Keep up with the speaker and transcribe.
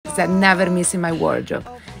that never miss in my wardrobe.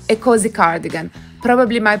 A cozy cardigan,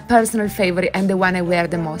 probably my personal favorite and the one I wear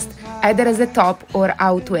the most, either as a top or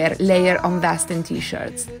outwear layer on vest and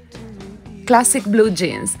t-shirts. Classic blue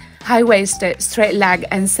jeans, high-waisted, straight leg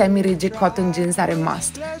and semi-rigid cotton jeans are a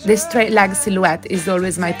must. The straight leg silhouette is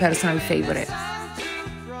always my personal favorite.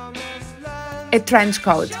 A trench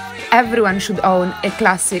coat. Everyone should own a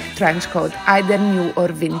classic trench coat, either new or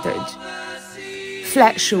vintage.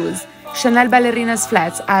 Flat shoes. Chanel Ballerinas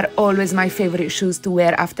flats are always my favorite shoes to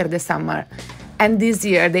wear after the summer, and this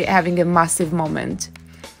year they're having a massive moment.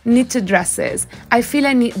 Knitted dresses. I feel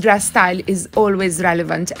a knit dress style is always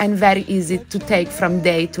relevant and very easy to take from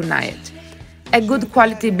day to night. A good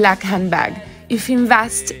quality black handbag. If you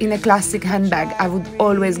invest in a classic handbag, I would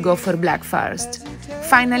always go for black first.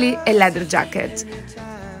 Finally, a leather jacket.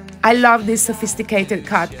 I love this sophisticated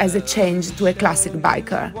cut as a change to a classic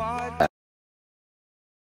biker.